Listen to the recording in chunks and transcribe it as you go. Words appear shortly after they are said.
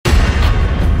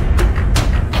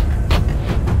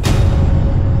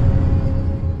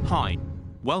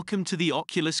Welcome to the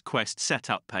Oculus Quest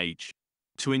setup page.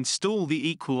 To install the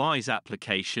Equalize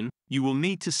application, you will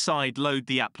need to side-load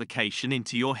the application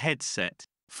into your headset.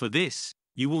 For this,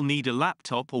 you will need a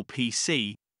laptop or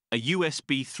PC, a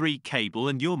USB 3 cable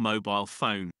and your mobile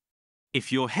phone.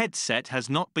 If your headset has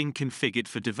not been configured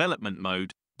for development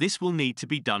mode, this will need to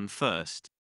be done first.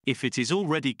 If it is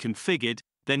already configured,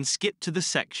 then skip to the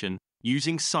section,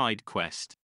 using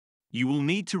SideQuest. You will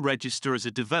need to register as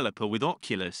a developer with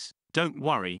Oculus. Don't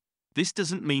worry, this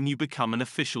doesn't mean you become an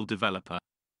official developer.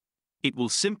 It will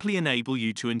simply enable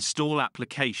you to install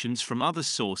applications from other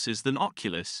sources than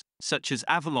Oculus, such as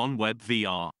Avalon Web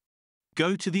VR.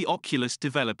 Go to the Oculus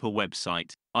developer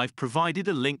website. I've provided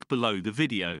a link below the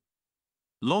video.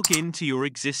 Log in to your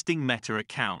existing Meta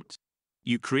account.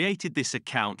 You created this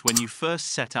account when you first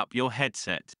set up your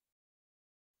headset.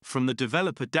 From the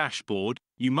developer dashboard,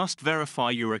 you must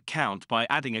verify your account by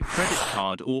adding a credit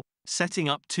card or setting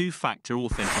up two-factor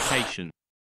authentication.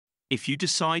 If you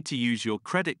decide to use your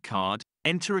credit card,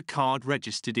 enter a card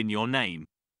registered in your name.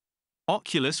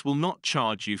 Oculus will not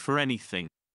charge you for anything.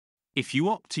 If you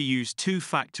opt to use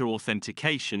two-factor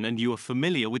authentication and you are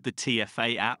familiar with the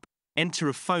TFA app, enter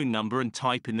a phone number and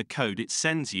type in the code it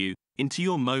sends you into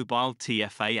your mobile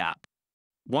TFA app.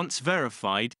 Once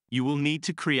verified, you will need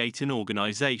to create an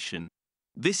organization.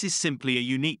 This is simply a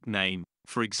unique name,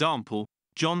 for example,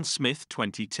 John Smith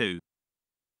 22.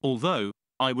 Although,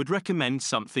 I would recommend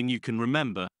something you can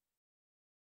remember.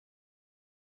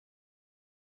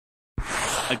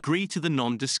 Agree to the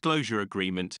non-disclosure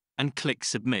agreement and click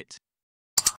Submit.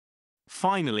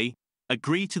 Finally,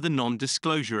 agree to the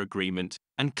non-disclosure agreement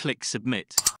and click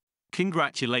Submit.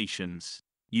 Congratulations!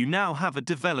 You now have a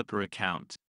developer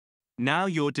account. Now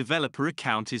your developer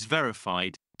account is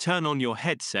verified, turn on your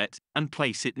headset and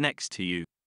place it next to you.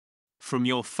 From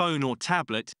your phone or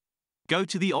tablet, go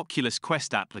to the Oculus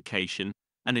Quest application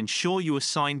and ensure you are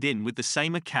signed in with the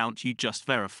same account you just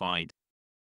verified.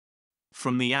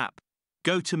 From the app,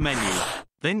 go to Menu,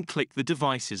 then click the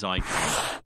Devices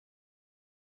icon.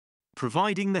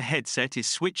 Providing the headset is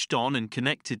switched on and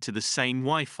connected to the same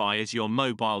Wi-Fi as your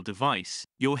mobile device,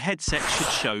 your headset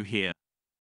should show here.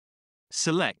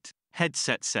 Select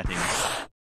Headset Settings.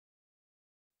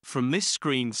 From this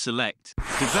screen, select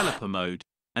Developer Mode,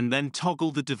 and then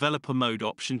toggle the Developer Mode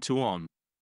option to On.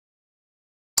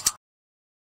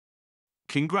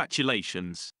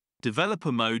 Congratulations!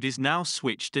 Developer Mode is now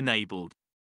switched enabled.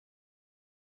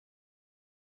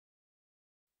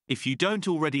 If you don't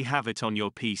already have it on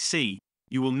your PC,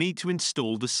 you will need to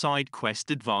install the SideQuest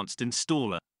Advanced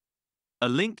Installer. A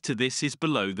link to this is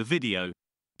below the video.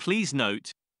 Please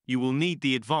note, you will need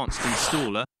the Advanced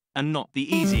Installer and not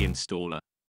the Easy Installer.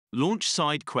 Launch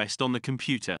SideQuest on the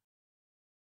computer.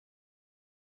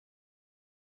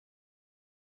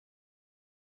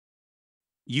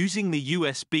 Using the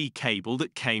USB cable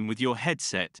that came with your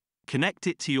headset, connect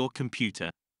it to your computer.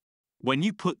 When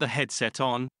you put the headset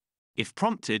on, if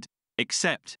prompted,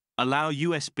 accept, allow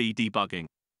USB debugging.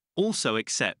 Also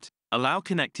accept, allow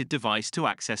connected device to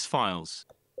access files.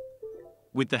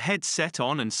 With the headset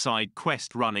on and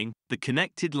SideQuest running, the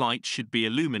connected light should be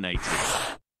illuminated.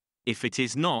 If it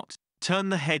is not, turn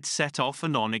the headset off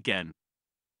and on again.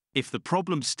 If the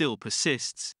problem still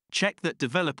persists, check that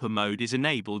developer mode is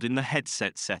enabled in the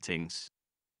headset settings.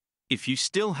 If you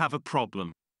still have a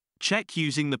problem, check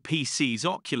using the PC's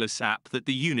Oculus app that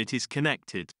the unit is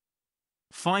connected.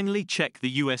 Finally, check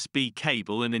the USB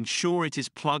cable and ensure it is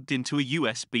plugged into a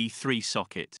USB 3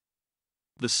 socket.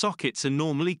 The sockets are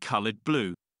normally colored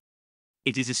blue.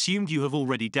 It is assumed you have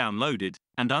already downloaded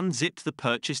and unzipped the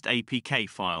purchased APK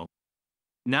file.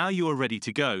 Now you are ready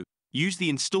to go. Use the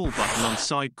Install button on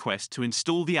SideQuest to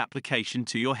install the application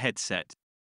to your headset.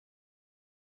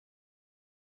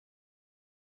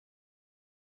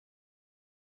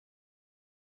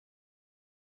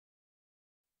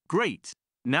 Great!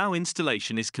 Now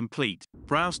installation is complete.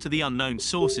 Browse to the Unknown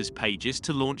Sources pages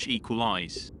to launch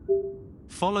Equalize.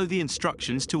 Follow the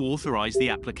instructions to authorize the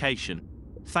application.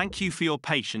 Thank you for your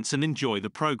patience and enjoy the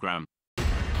program.